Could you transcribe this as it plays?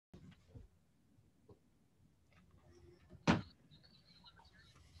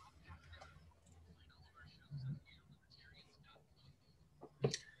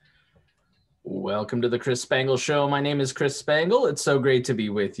Welcome to the Chris Spangle Show. My name is Chris Spangle. It's so great to be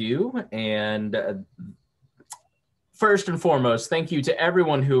with you. And first and foremost, thank you to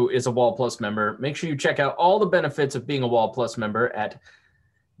everyone who is a Wall Plus member. Make sure you check out all the benefits of being a Wall Plus member at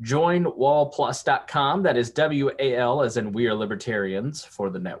joinwallplus.com. That is WAL, as in we are Libertarians for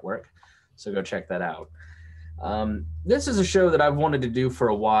the network. So go check that out. This is a show that I've wanted to do for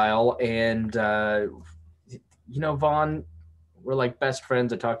a while. And, Vaughn, we're like best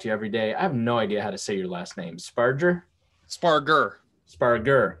friends. I talk to you every day. I have no idea how to say your last name. Spargur? Spargur.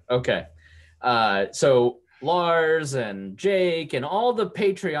 Spargur. Okay. So Lars and Jake and all the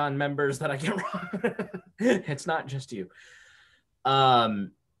Patreon members that I get wrong. It's not just you.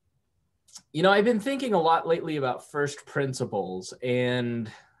 I've been thinking a lot lately about first principles,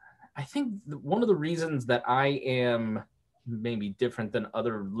 and I think one of the reasons that I am maybe different than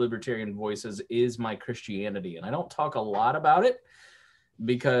other libertarian voices is my Christianity. And I don't talk a lot about it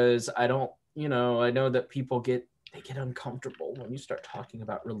because I know that people get uncomfortable when you start talking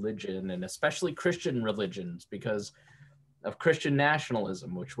about religion, and especially Christian religions, because of Christian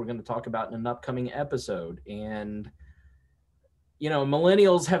nationalism, which we're going to talk about in an upcoming episode. And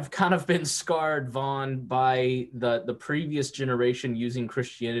millennials have kind of been scarred, Vaughn, by the previous generation using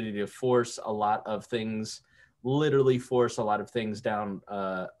Christianity to literally force a lot of things down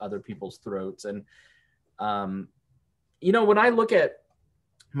other people's throats. And, when I look at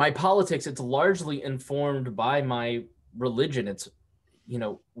my politics, it's largely informed by my religion. It's,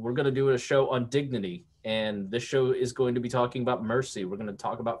 we're going to do a show on dignity, and this show is going to be talking about mercy. We're going to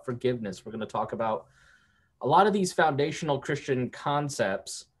talk about forgiveness. We're going to talk about a lot of these foundational Christian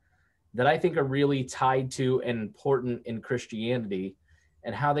concepts that I think are really tied to and important in Christianity,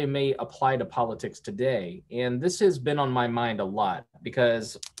 and how they may apply to politics today. And this has been on my mind a lot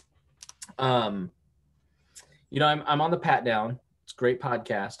because, I'm on the Pat Down. It's a great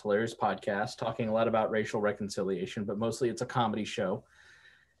podcast, hilarious podcast, talking a lot about racial reconciliation, but mostly it's a comedy show.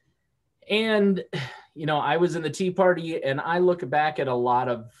 And, I was in the Tea Party, and I look back at a lot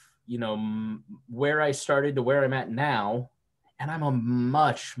of, where I started to where I'm at now, and I'm a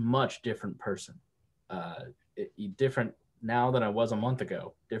much, much different person. Different now than I was a month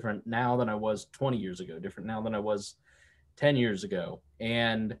ago, different now than I was 20 years ago, different now than I was 10 years ago.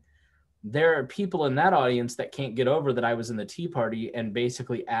 And there are people in that audience that can't get over that I was in the Tea Party and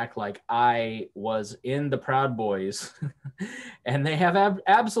basically act like I was in the Proud Boys. And they have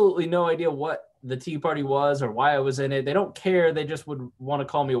absolutely no idea what the Tea Party was or why I was in it. They don't care. They just would want to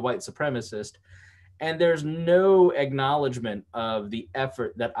call me a white supremacist. And there's no acknowledgement of the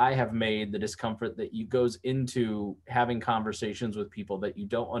effort that I have made, the discomfort that goes into having conversations with people that you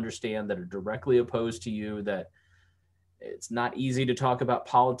don't understand, that are directly opposed to you, that it's not easy to talk about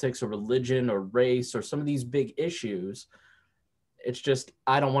politics or religion or race or some of these big issues. It's just,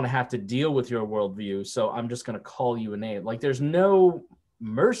 I don't want to have to deal with your worldview, so I'm just going to call you a name. Like, there's no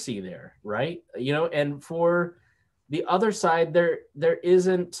mercy there, right? And for the other side, there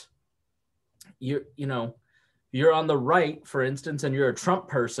isn't. You're on the right, for instance, and you're a Trump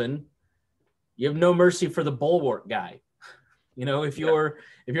person, you have no mercy for the bulwark guy. If you're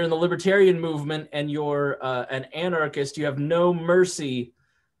in the libertarian movement and you're an anarchist, you have no mercy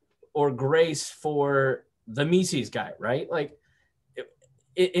or grace for the Mises guy, right? Like,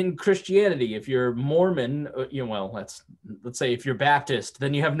 in Christianity, if you're Mormon, let's say if you're Baptist,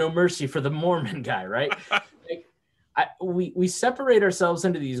 then you have no mercy for the Mormon guy, right? We separate ourselves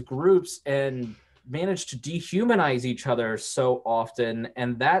into these groups and manage to dehumanize each other so often,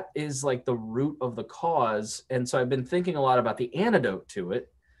 and that is like the root of the cause. And so I've been thinking a lot about the antidote to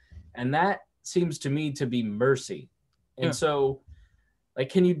it, and that seems to me to be mercy. And so, like,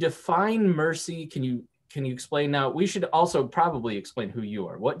 can you define mercy? Can you explain? Now, we should also probably explain who you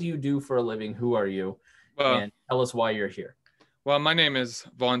are. What do you do for a living? Who are you? And tell us why you're here. Well, my name is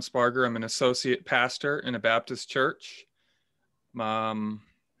Vaughn Spargur. I'm an associate pastor in a Baptist church.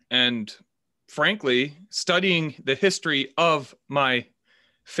 And frankly, studying the history of my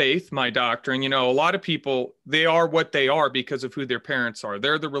faith, my doctrine, a lot of people, they are what they are because of who their parents are.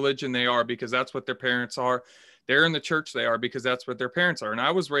 They're the religion they are because that's what their parents are. They're in the church they are because that's what their parents are. And I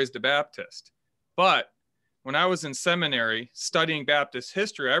was raised a Baptist. But when I was in seminary studying Baptist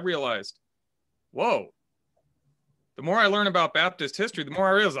history, I realized, whoa, the more I learn about Baptist history, the more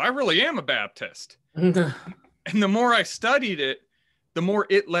I realize I really am a Baptist. And the more I studied it, the more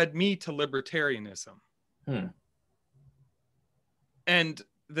it led me to libertarianism. And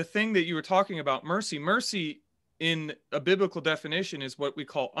the thing that you were talking about, mercy in a biblical definition is what we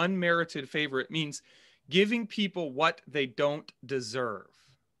call unmerited favor. It means giving people what they don't deserve.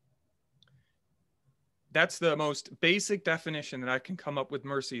 That's the most basic definition that I can come up with.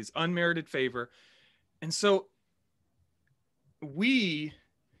 Mercy is unmerited favor. And so we,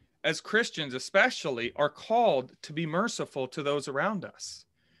 as Christians especially, are called to be merciful to those around us,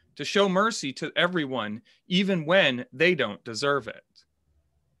 to show mercy to everyone, even when they don't deserve it.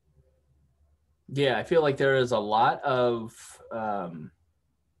 Yeah, I feel like there is a lot of,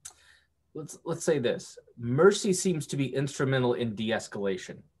 let's say this, mercy seems to be instrumental in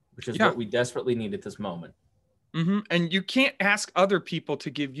de-escalation, which is what we desperately need at this moment. And you can't ask other people to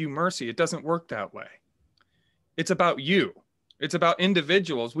give you mercy. It doesn't work that way. It's about you. It's about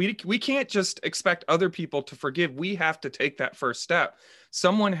individuals. We can't just expect other people to forgive. We have to take that first step.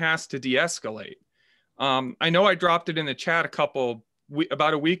 Someone has to de-escalate. I know I dropped it in the chat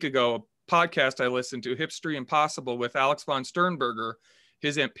about a week ago, a podcast I listened to, Hipstery Impossible with Alex von Sternberger,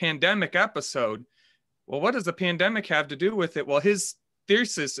 his pandemic episode. Well, what does the pandemic have to do with it? Well, his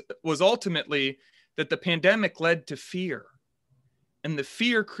thesis was ultimately that the pandemic led to fear. And the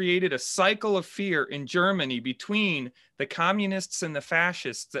fear created a cycle of fear in Germany between the communists and the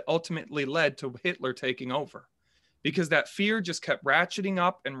fascists that ultimately led to Hitler taking over. Because that fear just kept ratcheting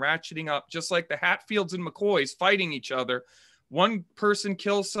up, just like the Hatfields and McCoys fighting each other. One person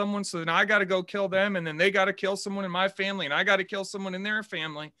kills someone, so then I got to go kill them, and then they got to kill someone in my family, and I got to kill someone in their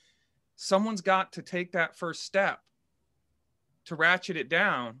family. Someone's got to take that first step to ratchet it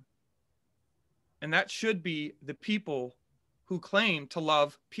down. And that should be the people who claim to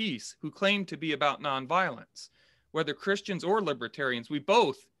love peace, who claim to be about nonviolence. Whether Christians or libertarians, we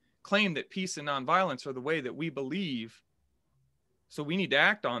both claim that peace and nonviolence are the way that we believe. So we need to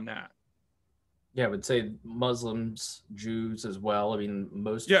act on that. Yeah, I would say Muslims, Jews as well. I mean,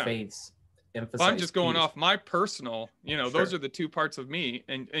 most faiths emphasize I'm just going peace. off my personal, those are the two parts of me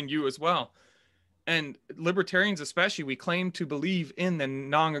and you as well. And libertarians especially, we claim to believe in the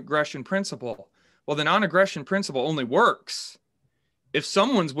non-aggression principle. Well, the non-aggression principle only works if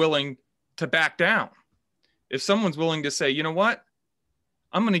someone's willing to back down. If someone's willing to say, you know what?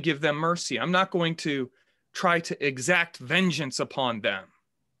 I'm going to give them mercy. I'm not going to try to exact vengeance upon them.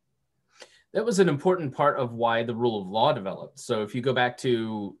 That was an important part of why the rule of law developed. So if you go back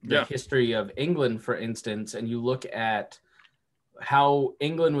to the history of England, for instance, and you look at how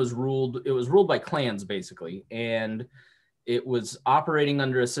England was ruled, it was ruled by clans, basically, and it was operating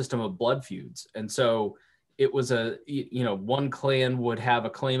under a system of blood feuds. And so it was one clan would have a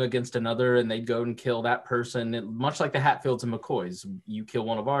claim against another, and they'd go and kill that person, much like the Hatfields and McCoys. You kill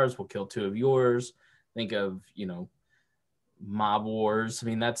one of ours, we'll kill two of yours. Think of, mob wars. I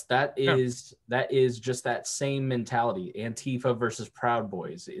mean, that is just that same mentality. Antifa versus Proud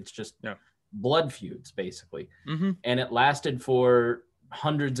Boys. It's just blood feuds, basically. And it lasted for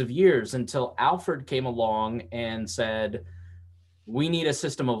hundreds of years until Alfred came along and said, we need a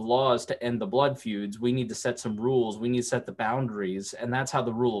system of laws to end the blood feuds. We need to set some rules. We need to set the boundaries. And that's how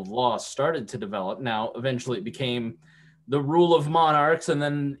the rule of law started to develop. Now, eventually it became the rule of monarchs, and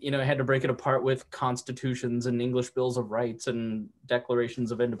then, had to break it apart with constitutions and English bills of rights and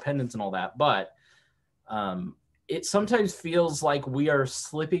declarations of independence and all that. But it sometimes feels like we are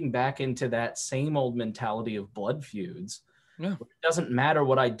slipping back into that same old mentality of blood feuds. Yeah. It doesn't matter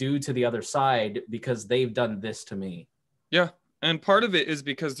what I do to the other side because they've done this to me. Yeah. And part of it is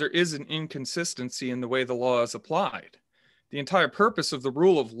because there is an inconsistency in the way the law is applied. The entire purpose of the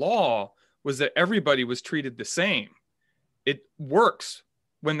rule of law was that everybody was treated the same. It works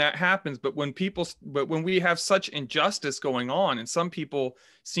when that happens, but when we have such injustice going on and some people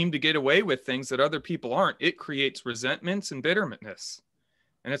seem to get away with things that other people aren't, it creates resentments and bitterness.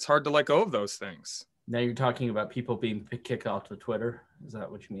 And it's hard to let go of those things. Now you're talking about people being kicked off of Twitter. Is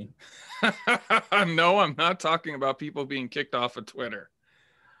that what you mean? No, I'm not talking about people being kicked off of Twitter.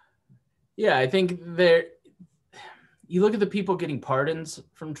 Yeah, I think you look at the people getting pardons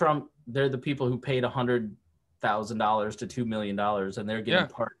from Trump, they're the people who paid $100,000 to $2 million, and they're getting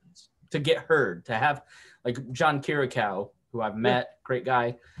pardons to get heard, to have, like John Kirikow, who I've met, great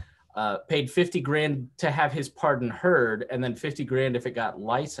guy, paid $50,000 to have his pardon heard, and then $50,000 if it got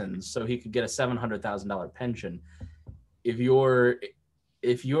licensed, so he could get a $700,000 pension. If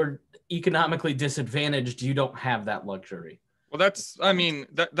you're economically disadvantaged, you don't have that luxury. Well, that's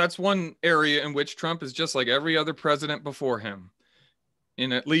one area in which Trump is just like every other president before him,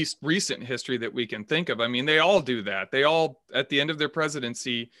 in at least recent history that we can think of. I mean, they all do that. They all, at the end of their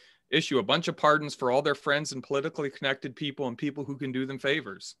presidency, issue a bunch of pardons for all their friends and politically connected people and people who can do them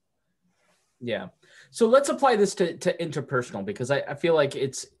favors. Yeah. So let's apply this to interpersonal, because I feel like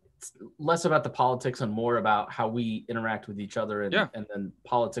it's less about the politics and more about how we interact with each other, and then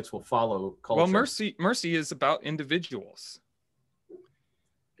politics will follow culture. Well, mercy is about individuals.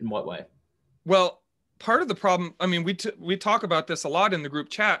 In what way? Well, part of the problem, I mean, we talk about this a lot in the group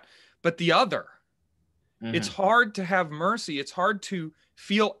chat, but the other, it's hard to have mercy. It's hard to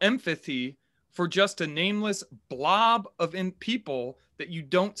feel empathy for just a nameless blob of people that you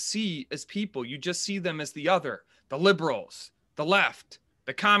don't see as people. You just see them as the other, the liberals, the left,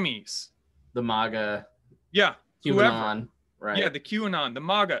 the commies, the MAGA, yeah, QAnon, right? Yeah, the QAnon, the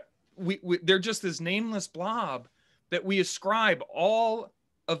MAGA. They're just this nameless blob that we ascribe all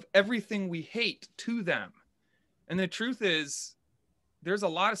of everything we hate to them. And the truth is, there's a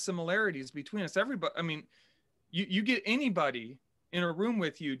lot of similarities between us. Everybody, I mean, you get anybody in a room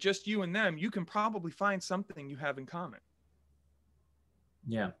with you, just you and them, you can probably find something you have in common.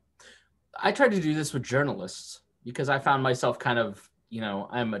 Yeah. I tried to do this with journalists because I found myself kind of,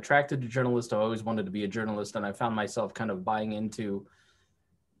 I'm attracted to journalists. I always wanted to be a journalist, and I found myself kind of buying into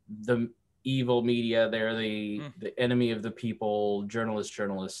the evil media. They're the enemy of the people,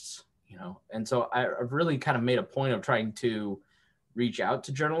 journalists, And so I've really kind of made a point of trying to reach out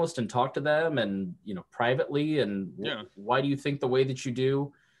to journalists and talk to them and, privately. And why do you think the way that you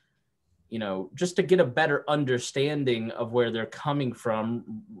do? Just to get a better understanding of where they're coming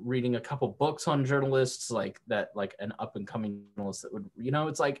from, reading a couple books on journalists like an up and coming journalist that would,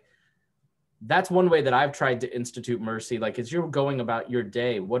 it's like, that's one way that I've tried to institute mercy. Like, as you're going about your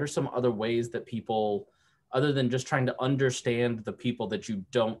day, what are some other ways that people, other than just trying to understand the people that you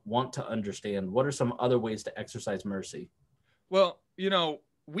don't want to understand, what are some other ways to exercise mercy? Well,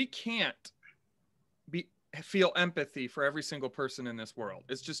 we can't feel empathy for every single person in this world.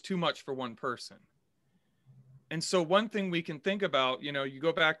 It's just too much for one person. And so one thing we can think about, you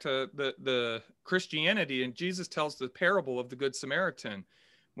go back to the Christianity, and Jesus tells the parable of the Good Samaritan.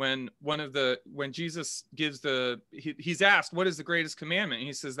 When Jesus gives he's asked, what is the greatest commandment? And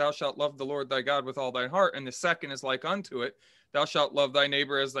he says, thou shalt love the Lord thy God with all thy heart. And the second is like unto it, thou shalt love thy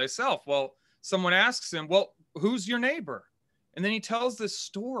neighbor as thyself. Well, someone asks him, well, who's your neighbor? And then he tells this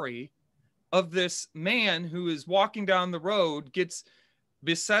story of this man who is walking down the road, gets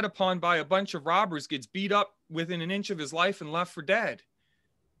beset upon by a bunch of robbers, gets beat up within an inch of his life and left for dead.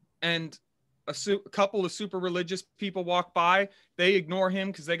 And a couple of super religious people walk by. They ignore him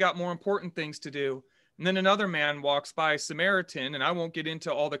because they got more important things to do. And then another man walks by, Samaritan, and I won't get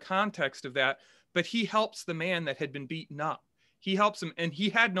into all the context of that, but he helps the man that had been beaten up. He helps him, and he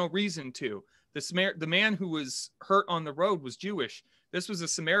had no reason to. The man who was hurt on the road was Jewish. This was a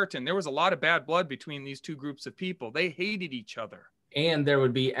Samaritan. There was a lot of bad blood between these two groups of people. They hated each other. And there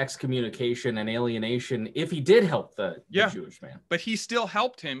would be excommunication and alienation if he did help the Jewish man. But he still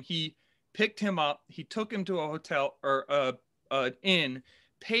helped him. He picked him up. He took him to a hotel or an inn,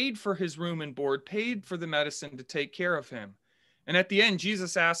 paid for his room and board, paid for the medicine to take care of him. And at the end,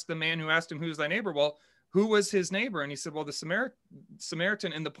 Jesus asked the man who asked him, who's thy neighbor? Well, who was his neighbor? And he said, well, the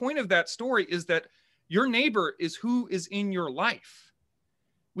Samaritan. And the point of that story is that your neighbor is who is in your life.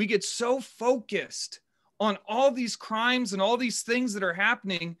 We get so focused on all these crimes and all these things that are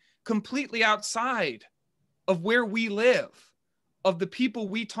happening completely outside of where we live, of the people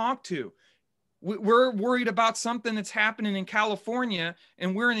we talk to. We're worried about something that's happening in California,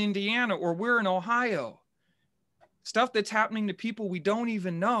 and we're in Indiana, or we're in Ohio. Stuff that's happening to people we don't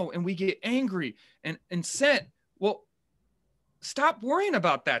even know, and we get angry and sent. Well, stop worrying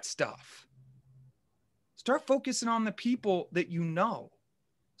about that stuff. Start focusing on the people that you know.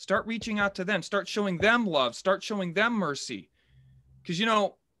 Start reaching out to them. Start showing them love. Start showing them mercy. Because,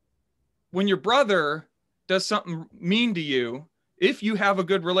 when your brother does something mean to you, if you have a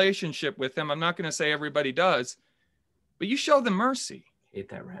good relationship with them, I'm not going to say everybody does, but you show them mercy. Hate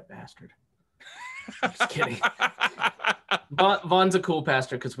that rat bastard. I'm just kidding. Vaughn's a cool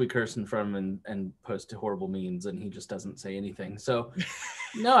pastor because we curse in front of him and post horrible memes, and he just doesn't say anything. So,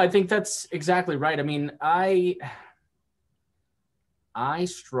 no, I think that's exactly right. I mean, I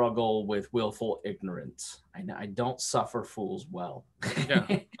struggle with willful ignorance. I don't suffer fools well.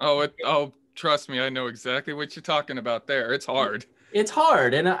 Yeah. Oh, trust me, I know exactly what you're talking about there. It's hard. It's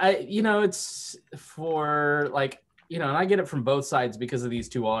hard. And it's for and I get it from both sides because of these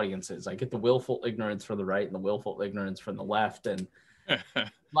two audiences. I get the willful ignorance from the right and the willful ignorance from the left. And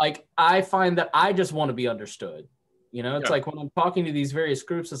I find that I just want to be understood. It's like when I'm talking to these various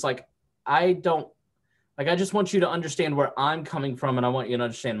groups, it's like, I just want you to understand where I'm coming from, and I want you to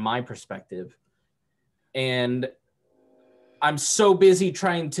understand my perspective. And I'm so busy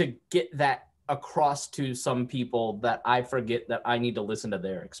trying to get that across to some people that I forget that I need to listen to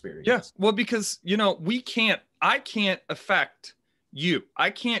their experience. Yes. Well, because, I can't affect you.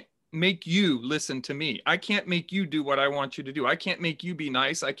 I can't make you listen to me. I can't make you do what I want you to do. I can't make you be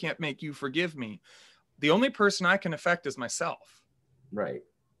nice. I can't make you forgive me. The only person I can affect is myself. Right.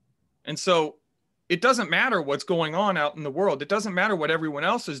 And so it doesn't matter what's going on out in the world. It doesn't matter what everyone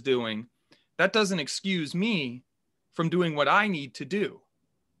else is doing. That doesn't excuse me from doing what I need to do.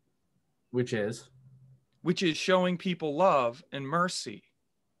 Which is showing people love and mercy,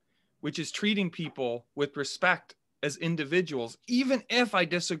 which is treating people with respect as individuals, even if I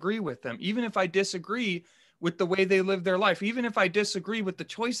disagree with them, even if I disagree with the way they live their life, even if I disagree with the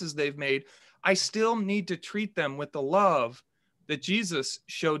choices they've made, I still need to treat them with the love that Jesus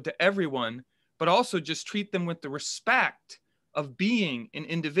showed to everyone, but also just treat them with the respect of being an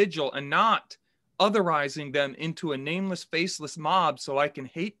individual and not otherizing them into a nameless, faceless mob so I can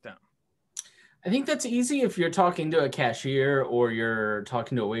hate them. I think that's easy if you're talking to a cashier or you're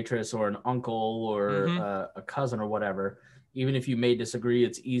talking to a waitress or an uncle or a cousin or whatever. Even if you may disagree,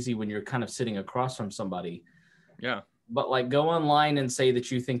 it's easy when you're kind of sitting across from somebody. Yeah. But like, go online and say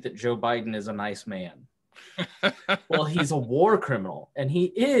that you think that Joe Biden is a nice man. Well, he's a war criminal, and he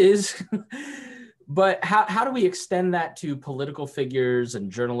is. But how do we extend that to political figures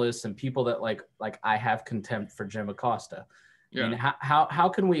and journalists and people that like I have contempt for Jim Acosta? Yeah. I mean, how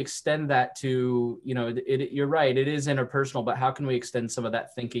can we extend that to, you know, you're right, it is interpersonal, but how can we extend some of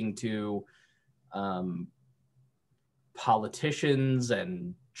that thinking to politicians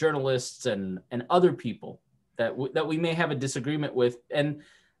and journalists and other people that we may have a disagreement with, and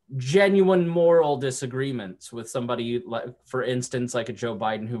genuine moral disagreements with somebody, like, for instance, like a Joe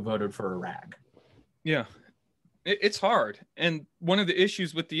Biden who voted for Iraq? Yeah. It's hard. And one of the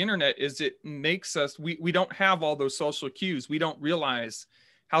issues with the internet is it makes us, we don't have all those social cues. We don't realize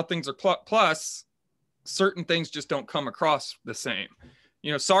how things are, plus certain things just don't come across the same.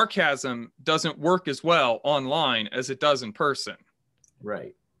 You know, sarcasm doesn't work as well online as it does in person.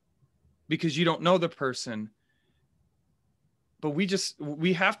 Right. Because you don't know the person. But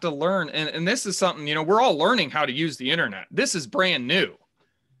we have to learn. And this is something, you know, we're all learning how to use the internet. This is brand new.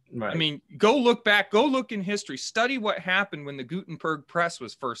 Right. I mean, go look back, go look in history, study what happened when the Gutenberg press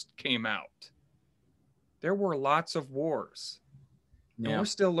came out. There were lots of wars, and we're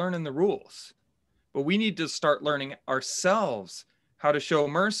still learning the rules, but we need to start learning ourselves how to show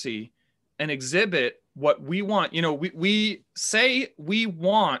mercy and exhibit what we want. You know, we say we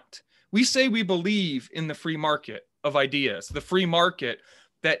believe in the free market of ideas, the free market,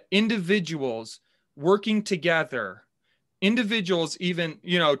 that individuals working together, individuals even,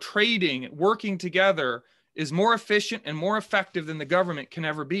 you know, trading, working together is more efficient and more effective than the government can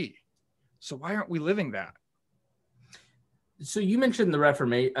ever be. So why aren't we living that? So you mentioned the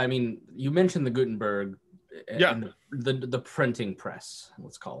Reformation. I mean, you mentioned the Gutenberg, and the printing press,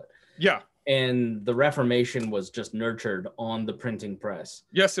 let's call it. Yeah. And the Reformation was just nurtured on the printing press.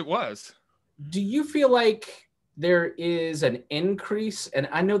 Yes, it was. Do you feel like there is an increase, and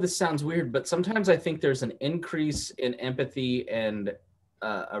I know this sounds weird, but sometimes I think there's an increase in empathy and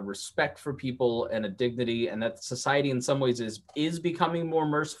a respect for people and a dignity, and that society in some ways is becoming more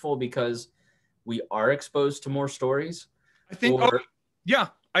merciful because we are exposed to more stories? I think,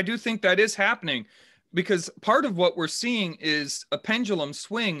 I do think that is happening, because part of what we're seeing is a pendulum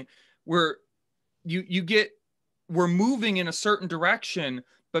swing where we're moving in a certain direction,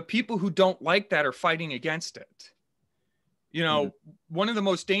 but people who don't like that are fighting against it. You know, one of the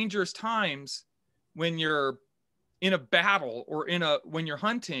most dangerous times when you're in a battle or when you're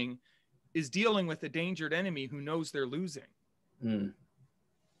hunting is dealing with a dangered enemy who knows they're losing.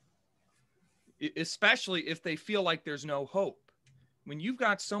 Especially if they feel like there's no hope. When you've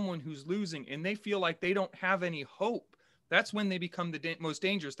got someone who's losing and they feel like they don't have any hope, that's when they become the most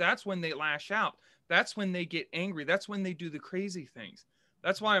dangerous. That's when they lash out. That's when they get angry. That's when they do the crazy things.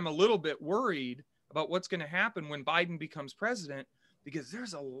 That's why I'm a little bit worried about what's going to happen when Biden becomes president, because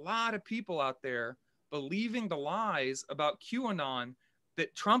there's a lot of people out there believing the lies about QAnon,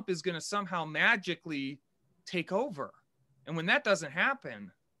 that Trump is going to somehow magically take over. And when that doesn't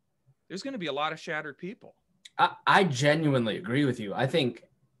happen, there's going to be a lot of shattered people. I genuinely agree with you. I think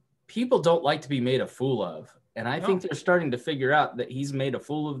people don't like to be made a fool of. And I think they're starting to figure out that he's made a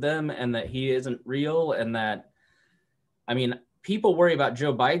fool of them and that he isn't real. And that, I mean, people worry about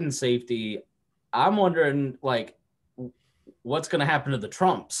Joe Biden's safety. I'm wondering, like, what's going to happen to the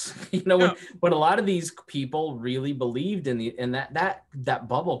Trumps? You know, when a lot of these people really believed in that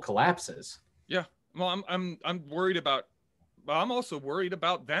bubble collapses. Yeah. Well, I'm worried about, but I'm also worried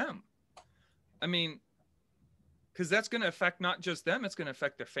about them. I mean, because that's going to affect not just them, it's going to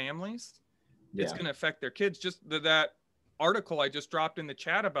affect their families. It's going to affect their kids. Just that article I just dropped in the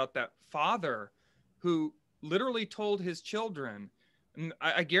chat about that father who literally told his children, and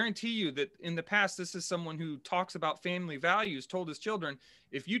I guarantee you that in the past, this is someone who talks about family values, told his children,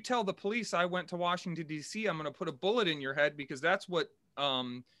 if you tell the police I went to Washington, D.C., I'm going to put a bullet in your head, because that's what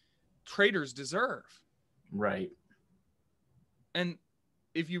traitors deserve. Right. And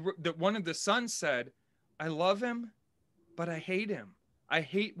one of the sons said, I love him, but I hate him. I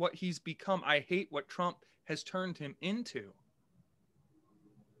hate what he's become. I hate what Trump has turned him into.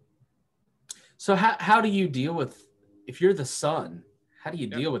 So how do you deal with, if you're the son, how do you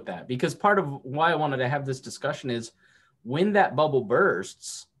deal with that? Because part of why I wanted to have this discussion is when that bubble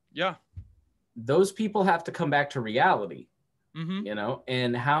bursts, those people have to come back to reality, you know,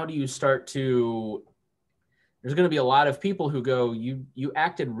 and how do you start to, there's going to be a lot of people who go, you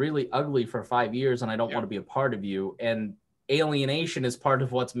acted really ugly for 5 years and I don't want to be a part of you. And alienation is part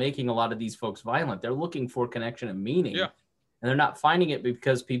of what's making a lot of these folks violent. They're looking for connection and meaning. Yeah. And they're not finding it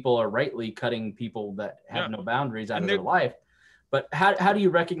because people are rightly cutting people that have no boundaries out of their life. But how do you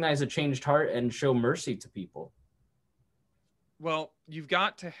recognize a changed heart and show mercy to people? Well, you've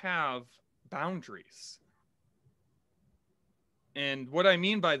got to have boundaries. And what I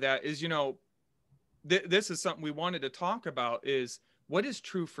mean by that is, you know, this is something we wanted to talk about is what is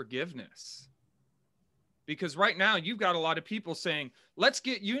true forgiveness? Because right now you've got a lot of people saying, let's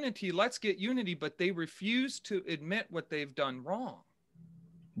get unity, but they refuse to admit what they've done wrong.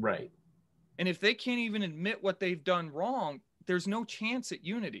 Right. And if they can't even admit what they've done wrong, there's no chance at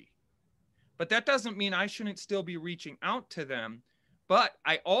unity. But that doesn't mean I shouldn't still be reaching out to them, but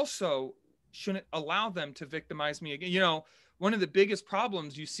I also shouldn't allow them to victimize me again. You know, one of the biggest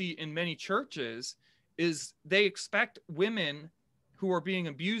problems you see in many churches is they expect women who are being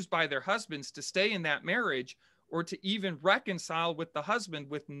abused by their husbands to stay in that marriage or to even reconcile with the husband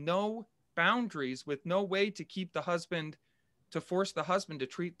with no boundaries, with no way to keep the husband, to force the husband to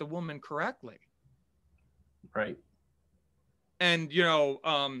treat the woman correctly. Right. And, you know,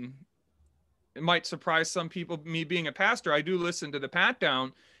 it might surprise some people, me being a pastor, I do listen to the Pat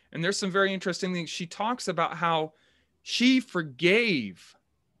Down, and there's some very interesting things. She talks about how she forgave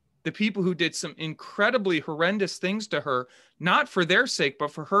the people who did some incredibly horrendous things to her, not for their sake,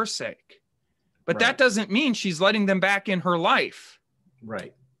 but for her sake. But that doesn't mean she's letting them back in her life.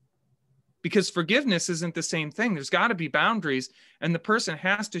 Right. Because forgiveness isn't the same thing. There's got to be boundaries, and the person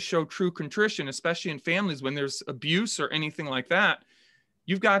has to show true contrition, especially in families when there's abuse or anything like that.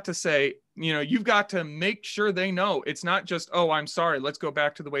 You've got to say, you know, you've got to make sure they know it's not just, oh, I'm sorry, let's go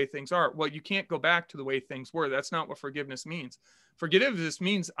back to the way things are. Well, you can't go back to the way things were. That's not what forgiveness means. Forgiveness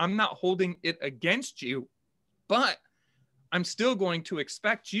means I'm not holding it against you, but I'm still going to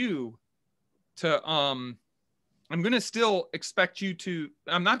expect you to, I'm going to still expect you to,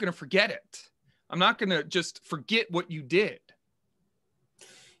 I'm not going to forget it. I'm not going to just forget what you did.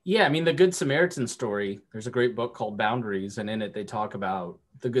 Yeah, I mean, the Good Samaritan story, there's a great book called Boundaries, and in it they talk about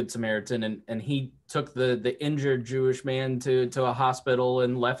the Good Samaritan, and he took the injured Jewish man to a hospital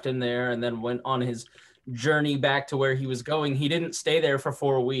and left him there and then went on his journey back to where he was going. He didn't stay there for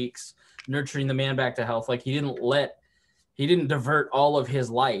 4 weeks, nurturing the man back to health. Like he didn't divert all of his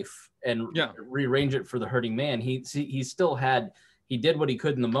life and rearrange it for the hurting man. He did what he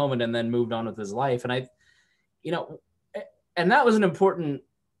could in the moment and then moved on with his life. And and that was an important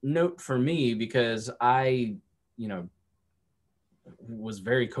note for me because I, was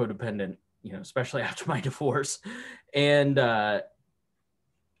very codependent, especially after my divorce. And,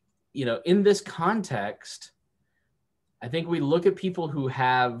 in this context, I think we look at people who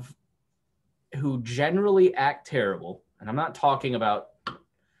generally act terrible. And I'm not talking about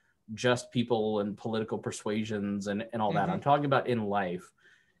just people and political persuasions and all that. I'm talking about in life.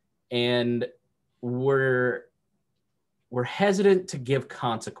 And we're hesitant to give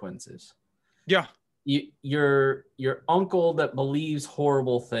consequences. Yeah. Your uncle that believes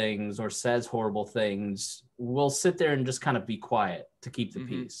horrible things or says horrible things will sit there and just kind of be quiet to keep the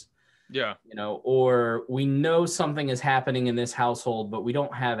peace. Yeah. Or we know something is happening in this household, but we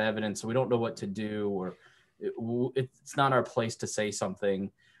don't have evidence, so we don't know what to do, or it's not our place to say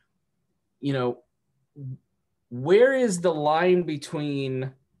something. Where is the line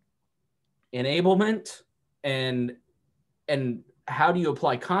between enablement and how do you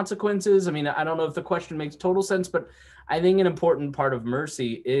apply consequences? I mean, I don't know if the question makes total sense, but I think an important part of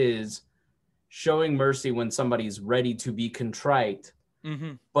mercy is showing mercy when somebody's ready to be contrite,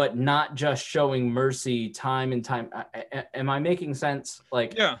 but not just showing mercy time and time. Am I making sense?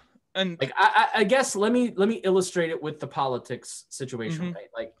 Yeah. And I guess let me illustrate it with the politics situation, right?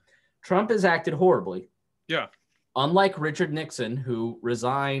 Like Trump has acted horribly. Yeah. Unlike Richard Nixon, who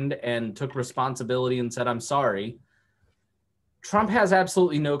resigned and took responsibility and said, I'm sorry, Trump has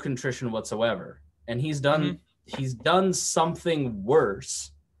absolutely no contrition whatsoever. And he's done something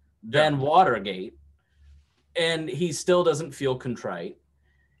worse than Watergate, and he still doesn't feel contrite.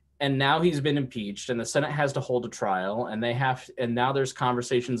 and now he's been impeached, and the Senate has to hold a trial, and now there's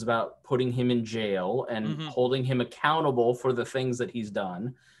conversations about putting him in jail and holding him accountable for the things that he's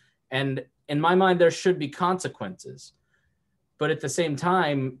done. And in my mind, there should be consequences. But at the same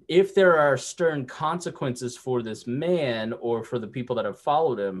time, if there are stern consequences for this man or for the people that have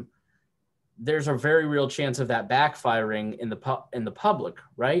followed him, there's a very real chance of that backfiring in the public,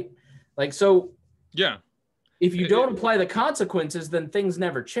 right? Like, so yeah. If you don't apply the consequences, then things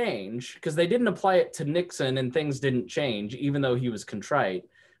never change, because they didn't apply it to Nixon and things didn't change, even though he was contrite.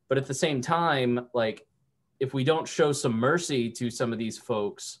 But at the same time, like, if we don't show some mercy to some of these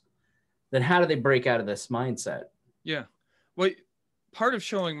folks, then how do they break out of this mindset? Yeah. Well, part of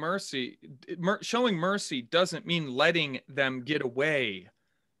showing mercy doesn't mean letting them get away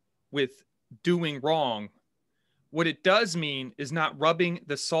with doing wrong. What it does mean is not rubbing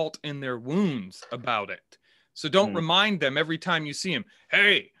the salt in their wounds about it. So don't remind them every time you see him,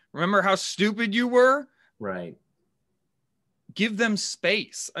 hey, remember how stupid you were? Right. Give them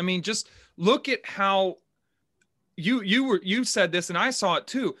space. I mean, just look at how you said this, and I saw it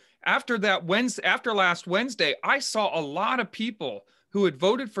too. After last Wednesday, I saw a lot of people who had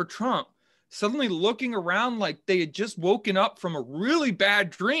voted for Trump suddenly looking around like they had just woken up from a really bad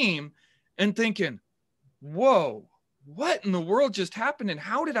dream and thinking, whoa, what in the world just happened? And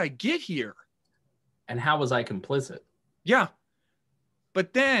how did I get here? And how was I complicit? Yeah.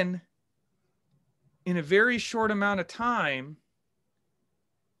 But then in a very short amount of time,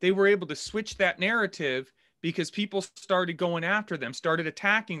 they were able to switch that narrative because people started going after them, started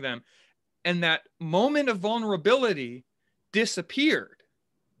attacking them. And that moment of vulnerability disappeared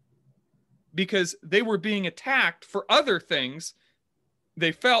because they were being attacked for other things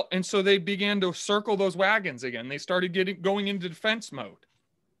they felt. And so they began to circle those wagons again. They started going into defense mode.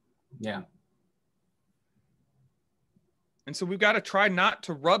 Yeah. And so we've got to try not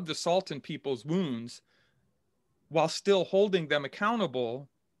to rub the salt in people's wounds while still holding them accountable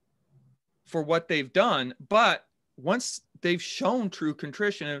for what they've done. But once they've shown true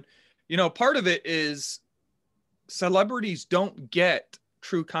contrition, and, you know, part of it is celebrities don't get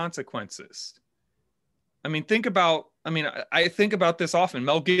true consequences. I mean, I think about this often.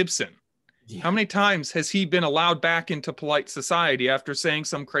 Mel Gibson. Yeah. How many times has he been allowed back into polite society after saying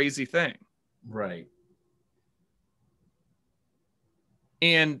some crazy thing? Right.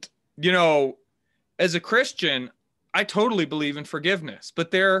 And, you know, as a Christian, I totally believe in forgiveness,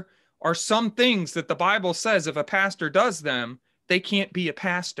 but there are some things that the Bible says if a pastor does them, they can't be a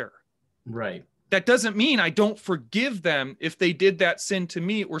pastor. Right. That doesn't mean I don't forgive them if they did that sin to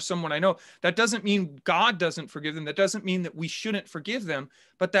me or someone I know. That doesn't mean God doesn't forgive them. That doesn't mean that we shouldn't forgive them.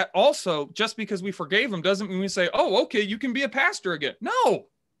 But that also, just because we forgave them doesn't mean we say, oh, okay, you can be a pastor again. No.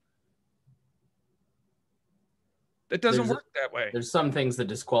 It doesn't work that way. There's some things that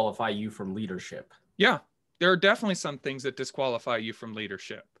disqualify you from leadership. Yeah, there are definitely some things that disqualify you from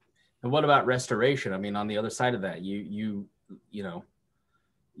leadership. And what about restoration? I mean, on the other side of that, you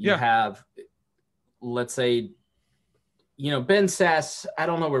have, let's say, you know, Ben Sass. I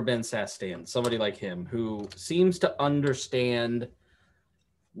don't know where Ben Sass stands. Somebody like him who seems to understand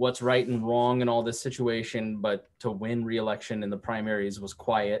what's right and wrong in all this situation, but to win re-election in the primaries was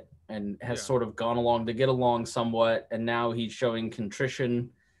quiet and has sort of gone along to get along somewhat. And now he's showing contrition.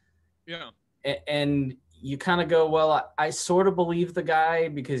 Yeah. And you kind of go, well, I sort of believe the guy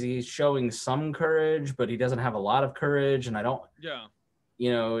because he's showing some courage, but he doesn't have a lot of courage. And I don't,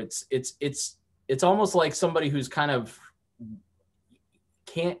 you know, it's almost like somebody who's kind of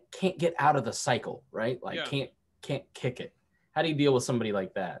can't get out of the cycle, right? Like can't kick it. How do you deal with somebody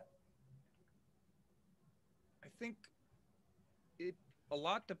like that? I think a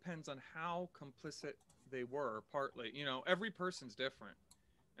lot depends on how complicit they were, partly. You know, every person's different.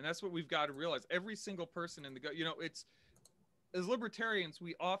 And that's what we've got to realize. Every single person you know, it's, as libertarians,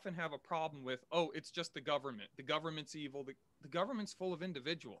 we often have a problem with, oh, it's just the government. The government's evil. The government's full of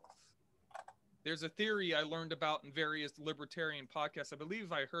individuals. There's a theory I learned about in various libertarian podcasts. I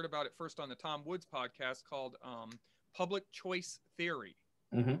believe I heard about it first on the Tom Woods podcast called public choice theory.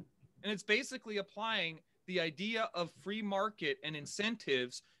 Mm-hmm. And it's basically applying the idea of free market and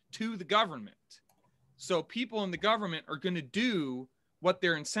incentives to the government. So people in the government are going to do what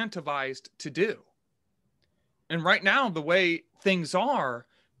they're incentivized to do. And right now, the way things are,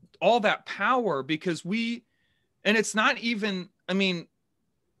 all that power, because and it's not even, I mean,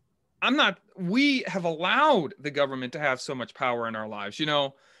 we have allowed the government to have so much power in our lives. You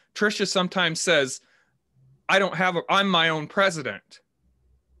know, Tricia sometimes says, I'm my own president.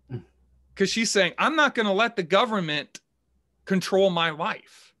 Because she's saying, I'm not going to let the government control my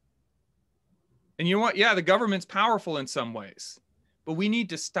life. And you know what? Yeah, the government's powerful in some ways. but we need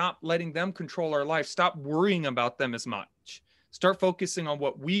to stop letting them control our life. Stop worrying about them as much. Start focusing on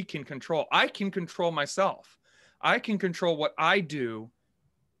what we can control. I can control myself. I can control what I do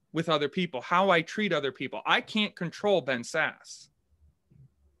with other people, how I treat other people. I can't control Ben Sass.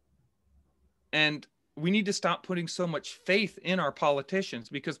 And we need to stop putting so much faith in our politicians,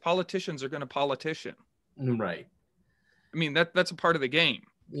 because politicians are going to politician. Right. I mean, that's a part of the game.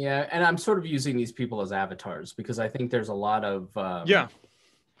 Yeah, and I'm sort of using these people as avatars because I think there's a lot of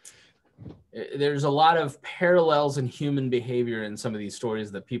there's a lot of parallels in human behavior in some of these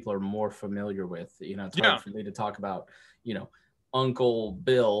stories that people are more familiar with. You know, it's hard for me to talk about, you know, Uncle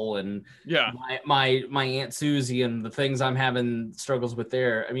Bill and my Aunt Susie and the things I'm having struggles with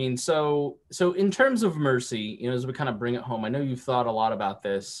there. I mean, so in terms of mercy, you know, as we kind of bring it home, I know you've thought a lot about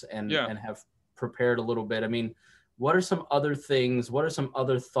this and have prepared a little bit. I mean, what are some other things? What are some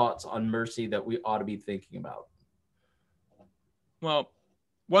other thoughts on mercy that we ought to be thinking about? Well,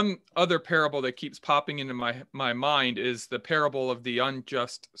 one other parable that keeps popping into my mind is the parable of the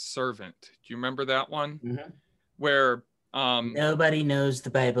unjust servant. Do you remember that one? Mm-hmm. Where nobody knows the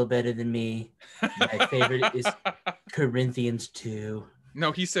Bible better than me. My favorite is Corinthians 2.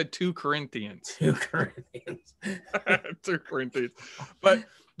 No, he said 2 Corinthians. 2 Corinthians. 2 Corinthians. But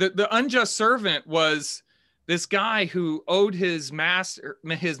the unjust servant was this guy who owed his master,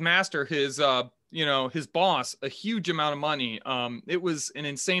 his boss, a huge amount of money. It was an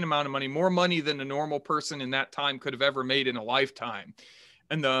insane amount of money, more money than a normal person in that time could have ever made in a lifetime.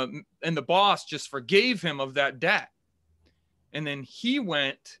 And the boss just forgave him of that debt. And then he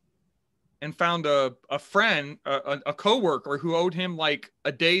went and found a friend, a coworker who owed him like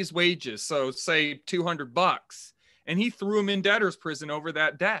a day's wages. So say $200, and he threw him in debtor's prison over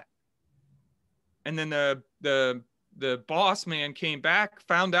that debt. And then the boss man came back,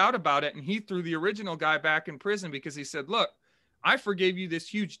 found out about it, and he threw the original guy back in prison because he said, look, I forgave you this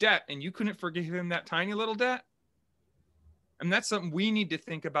huge debt and you couldn't forgive him that tiny little debt. And that's something we need to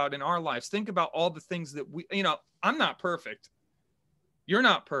think about in our lives. Think about all the things that I'm not perfect. You're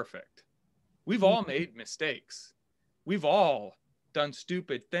not perfect. We've all made mistakes. We've all done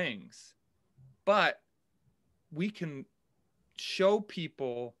stupid things, but we can show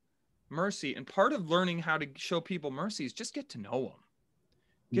people mercy. And part of learning how to show people mercy is just get to know them.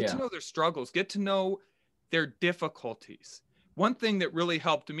 Get to know their struggles, get to know their difficulties. One thing that really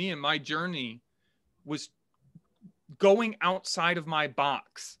helped me in my journey was going outside of my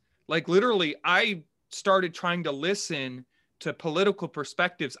box. Like literally, I started trying to listen to political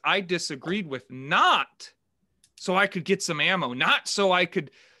perspectives I disagreed with, not so I could get some ammo, not so I could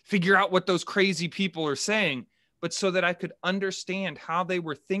figure out what those crazy people are saying, but so that I could understand how they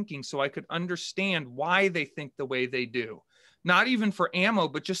were thinking, so I could understand why they think the way they do. Not even for ammo,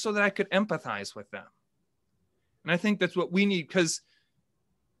 but just so that I could empathize with them. And I think that's what we need, because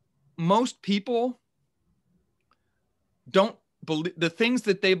most people don't believe the things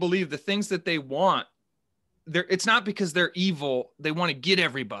that they believe, the things that they want. It's not because they're evil. They want to get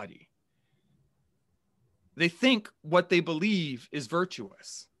everybody. They think what they believe is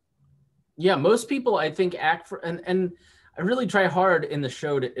virtuous. Yeah, most people, I think, act for, and I really try hard in the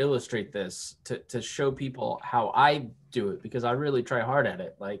show to illustrate this, to show people how I do it, because I really try hard at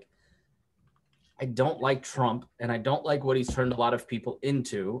it. Like, I don't like Trump, and I don't like what he's turned a lot of people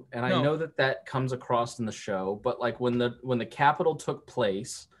into, and I know that comes across in the show. But like when the Capitol took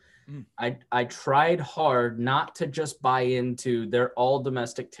place, I tried hard not to just buy into they're all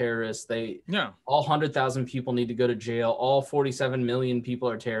domestic terrorists. All 100,000 people need to go to jail. All 47 million people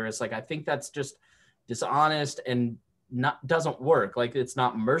are terrorists. Like, I think that's just dishonest and doesn't work. Like, it's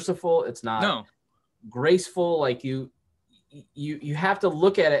not merciful. It's not graceful. Like you have to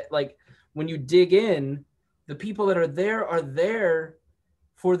look at it. Like, when you dig in, the people that are there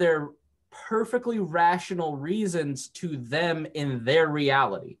for their perfectly rational reasons to them in their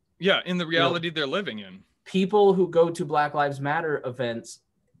reality. Yeah, in the reality they're living in. People who go to Black Lives Matter events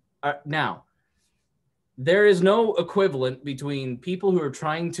now, there is no equivalent between people who are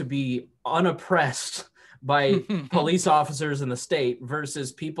trying to be unoppressed by police officers in the state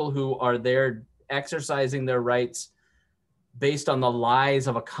versus people who are there exercising their rights based on the lies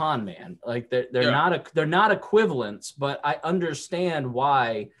of a con man. Like they're not equivalents, but I understand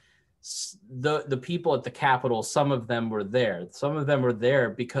why the people at the Capitol, some of them were there. Some of them were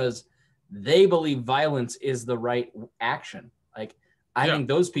there because they believe violence is the right action. Like, I think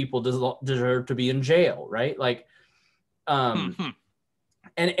those people deserve to be in jail, right? Like, and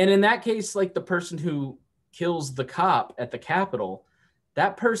in that case, like the person who kills the cop at the Capitol,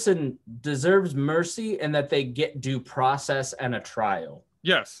 that person deserves mercy and that they get due process and a trial.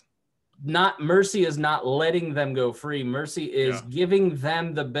 Yes. Mercy is not letting them go free. Mercy is giving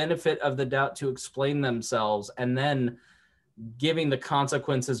them the benefit of the doubt to explain themselves and then giving the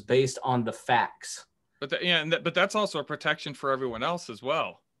consequences based on the facts. But that's also a protection for everyone else as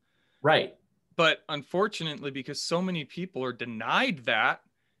well. Right. But unfortunately, because so many people are denied that,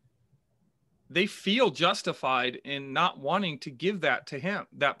 they feel justified in not wanting to give that to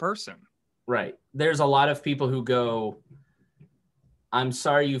that person. Right. There's a lot of people who go, I'm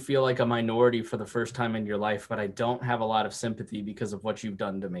sorry you feel like a minority for the first time in your life, but I don't have a lot of sympathy because of what you've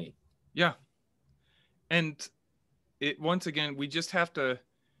done to me. Yeah. And once again, we just have to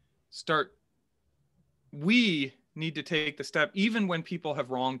we need to take the step, even when people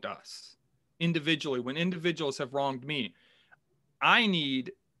have wronged us individually, when individuals have wronged me, I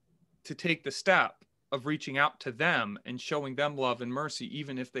need to take the step of reaching out to them and showing them love and mercy,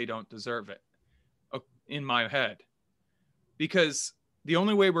 even if they don't deserve it, in my head. Because the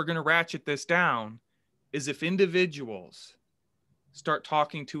only way we're going to ratchet this down is if individuals start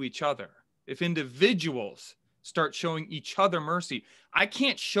talking to each other, if individuals start showing each other mercy. I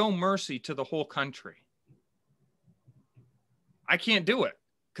can't show mercy to the whole country. I can't do it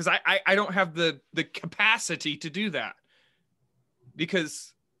because I don't have the capacity to do that,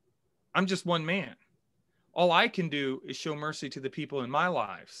 because I'm just one man. All I can do is show mercy to the people in my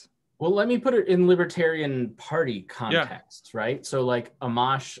lives. Well, let me put it in Libertarian Party context, right? So like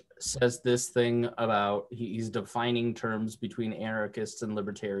Amash says this thing about he's defining terms between anarchists and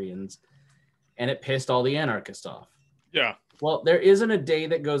libertarians, and it pissed all the anarchists off. Yeah. Well, there isn't a day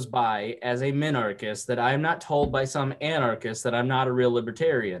that goes by as a minarchist that I'm not told by some anarchist that I'm not a real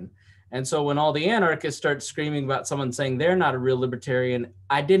libertarian. And so when all the anarchists start screaming about someone saying they're not a real libertarian,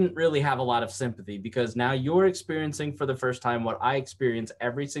 I didn't really have a lot of sympathy, because now you're experiencing for the first time what I experience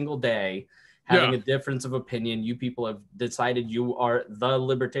every single day, having a difference of opinion. You people have decided you are the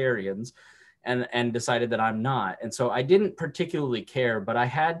libertarians and decided that I'm not. And so I didn't particularly care, but I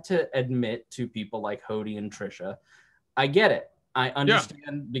had to admit to people like Hody and Trisha, I get it. I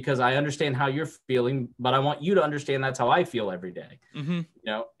understand, because I understand how you're feeling, but I want you to understand that's how I feel every day. Mm-hmm. You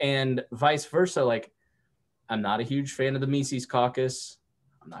know, and vice versa. Like, I'm not a huge fan of the Mises Caucus.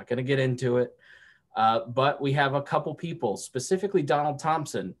 I'm not going to get into it. But we have a couple people, specifically Donald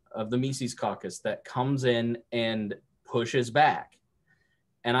Thompson of the Mises Caucus, that comes in and pushes back.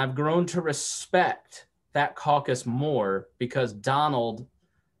 And I've grown to respect that caucus more because Donald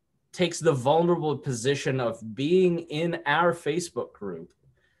takes the vulnerable position of being in our Facebook group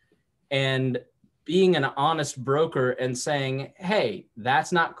and being an honest broker and saying, hey,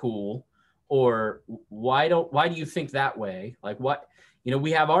 that's not cool. Or why do you think that way? Like, what, you know,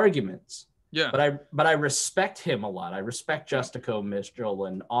 we have arguments. Yeah. But I respect him a lot. I respect Justico Mistral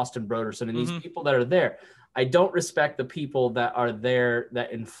and Austin Broderson and these people that are there. I don't respect the people that are there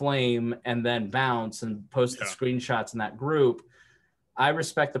that inflame and then bounce and post the screenshots in that group. I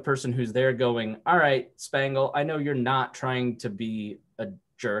respect the person who's there going, all right, Spangle, I know you're not trying to be a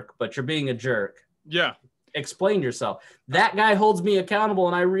jerk, but you're being a jerk. Yeah. Explain yourself. That guy holds me accountable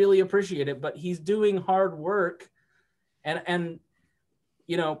and I really appreciate it, but he's doing hard work and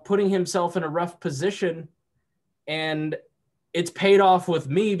you know, putting himself in a rough position, and it's paid off with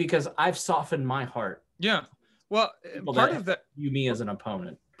me because I've softened my heart. Yeah. Well, part of that, view me as an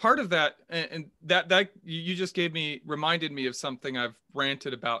opponent. Part of that, and that you just reminded me of something I've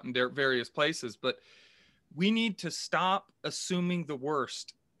ranted about in various places, but we need to stop assuming the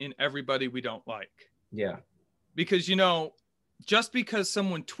worst in everybody we don't like. Yeah. Because, you know, just because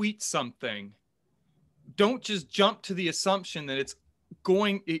someone tweets something, don't just jump to the assumption that it's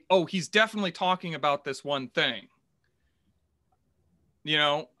he's definitely talking about this one thing. You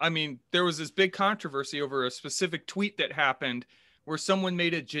know, I mean, there was this big controversy over a specific tweet that happened where someone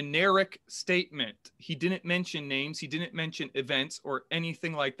made a generic statement. He didn't mention names. He didn't mention events or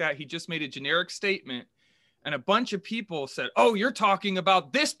anything like that. He just made a generic statement. And a bunch of people said, oh, you're talking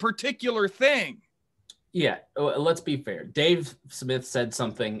about this particular thing. Yeah, let's be fair. Dave Smith said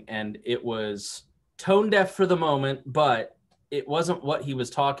something and it was tone deaf for the moment, but it wasn't what he was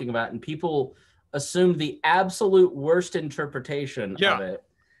talking about. And people assumed the absolute worst interpretation of it.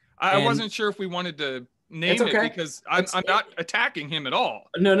 I wasn't sure if we wanted to name it because I'm not attacking him at all.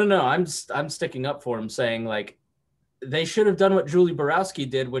 No. I'm sticking up for him, saying like they should have done what Julie Borowski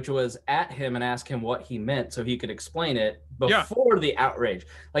did, which was at him and ask him what he meant so he could explain it before the outrage.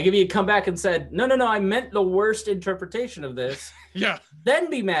 Like if he had come back and said, no, I meant the worst interpretation of this. Then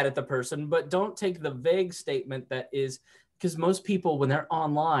be mad at the person, but don't take the vague statement that is, because most people when they're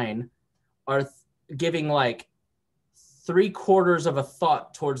online are giving like 3/4 of a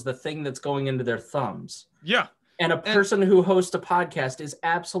thought towards the thing that's going into their thumbs. Yeah. And a person who hosts a podcast is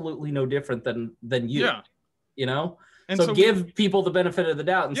absolutely no different than you. Yeah. You know? And so give people the benefit of the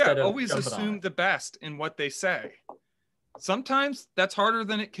doubt instead of always assume the best in what they say. Sometimes that's harder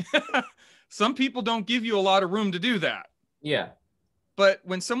than it can. Some people don't give you a lot of room to do that. Yeah. But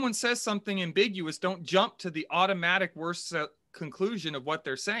when someone says something ambiguous, don't jump to the automatic worst conclusion of what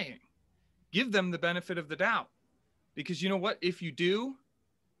they're saying. Give them the benefit of the doubt. Because you know what? If you do,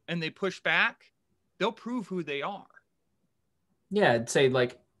 and they push back, they'll prove who they are. Yeah, I'd say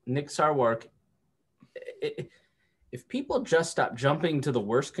like Nick Sarwark, if people just stop jumping to the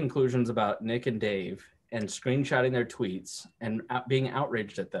worst conclusions about Nick and Dave and screenshotting their tweets and being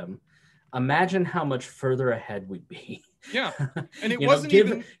outraged at them, imagine how much further ahead we'd be. Yeah. And it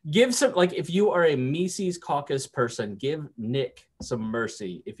wasn't give some, like, if you are a Mises Caucus person, give Nick some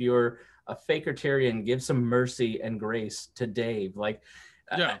mercy. If you're a Fakertarian, give some mercy and grace to Dave. Like,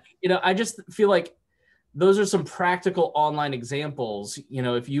 yeah. I just feel like those are some practical online examples.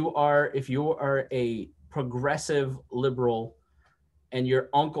 If you are a progressive liberal and your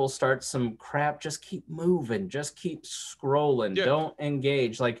uncle starts some crap, just keep moving, just keep scrolling. Yeah. Don't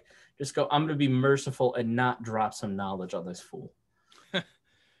engage. Like, just go, I'm going to be merciful and not drop some knowledge on this fool.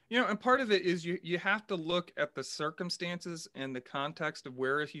 And part of it is you have to look at the circumstances and the context of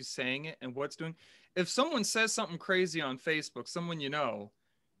where he's saying it and what's doing. If someone says something crazy on Facebook, someone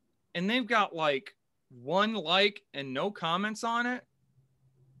and they've got like 1 like and no comments on it,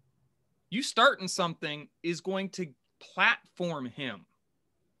 you starting something is going to platform him.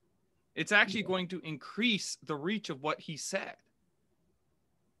 It's actually going to increase the reach of what he said.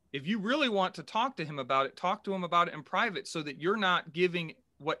 If you really want to talk to him about it, talk to him about it in private so that you're not giving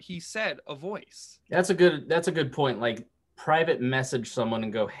what he said a voice. That's a good point. Like, private message someone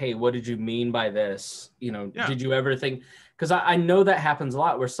and go, hey, what did you mean by this? Did you ever think? Because I know that happens a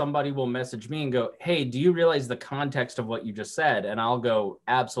lot where somebody will message me and go, hey, do you realize the context of what you just said? And I'll go,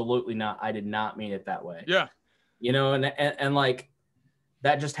 absolutely not. I did not mean it that way. Yeah. And like,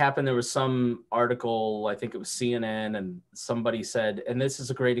 that just happened. There was some article, I think it was CNN, and somebody said, and this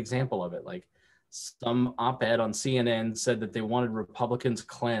is a great example of it, like some op-ed on CNN said that they wanted Republicans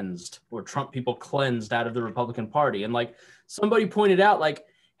cleansed, or Trump people cleansed out of the Republican Party. And like, somebody pointed out, like,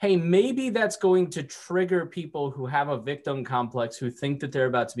 hey, maybe that's going to trigger people who have a victim complex, who think that they're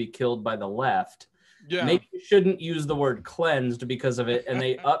about to be killed by the left. Yeah. Maybe you shouldn't use the word cleansed because of it. And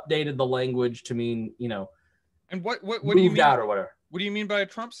they updated the language to mean, and what do you mean out or whatever. What do you mean by a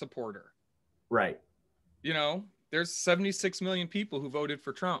Trump supporter? Right. There's 76 million people who voted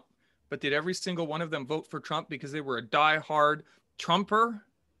for Trump, but did every single one of them vote for Trump because they were a diehard Trumper?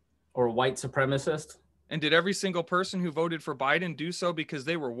 Or white supremacist? And did every single person who voted for Biden do so because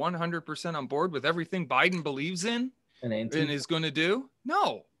they were 100% on board with everything Biden believes in and is going to do?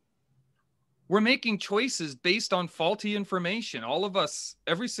 No. We're making choices based on faulty information. All of us,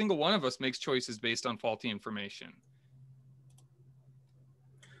 every single one of us makes choices based on faulty information.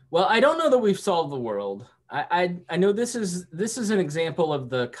 Well, I don't know that we've solved the world. I know this is an example of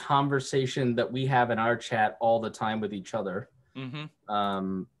the conversation that we have in our chat all the time with each other.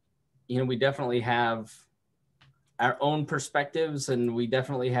 Mm-hmm. We definitely have our own perspectives, and we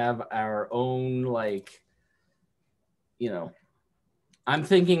definitely have our own, like, I'm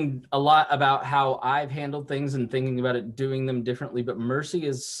thinking a lot about how I've handled things and thinking about it, doing them differently. But mercy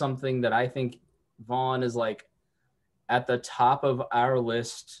is something that I think, Vaughn, is like at the top of our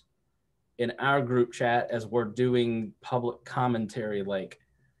list in our group chat as we're doing public commentary. Like,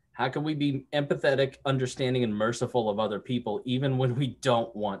 how can we be empathetic, understanding, and merciful of other people even when we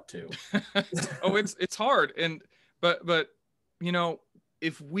don't want to? Oh, it's hard. But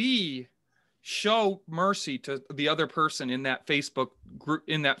if we show mercy to the other person in that Facebook group,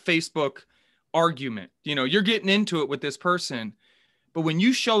 in that Facebook argument, you're getting into it with this person, but when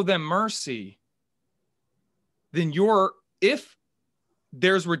you show them mercy, then if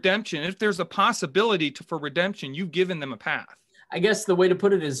there's redemption, if there's a possibility for redemption, you've given them a path. I guess the way to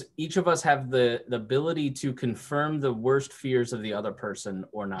put it is each of us have the ability to confirm the worst fears of the other person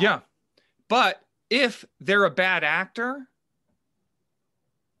or not. Yeah. But if they're a bad actor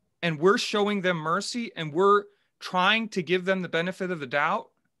and we're showing them mercy and we're trying to give them the benefit of the doubt,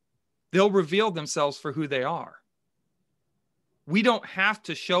 they'll reveal themselves for who they are. We don't have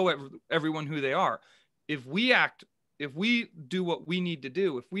to show everyone who they are. If we do what we need to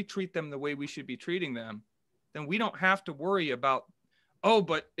do, if we treat them the way we should be treating them, then we don't have to worry about,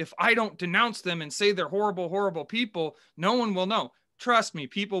 but if I don't denounce them and say they're horrible, horrible people, no one will know. Trust me,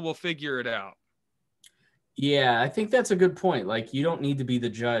 people will figure it out. Yeah, I think that's a good point. Like, you don't need to be the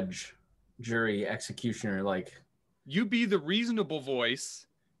judge, jury, executioner. Like, you be the reasonable voice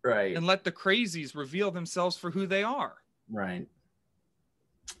Right. And let the crazies reveal themselves for who they are. Right.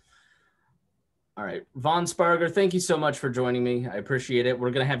 All right. Vaughn Spargur, thank you so much for joining me. I appreciate it. We're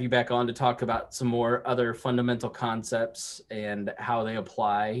going to have you back on to talk about some more other fundamental concepts and how they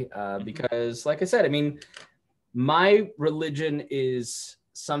apply. Because, like I said, I mean, my religion is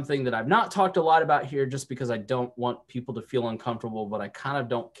something that I've not talked a lot about here just because I don't want people to feel uncomfortable, but I kind of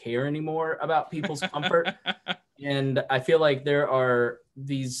don't care anymore about people's comfort. And I feel like there are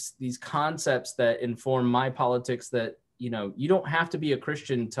these concepts that inform my politics that, you know, you don't have to be a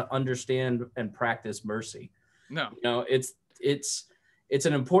Christian to understand and practice mercy. No. You know, it's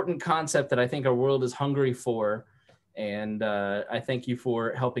an important concept that I think our world is hungry for. And I thank you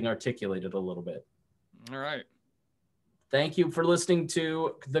for helping articulate it a little bit. All right. Thank you for listening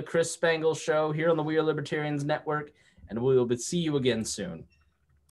to the Chris Spangle Show here on the We Are Libertarians Network, and we will see you again soon.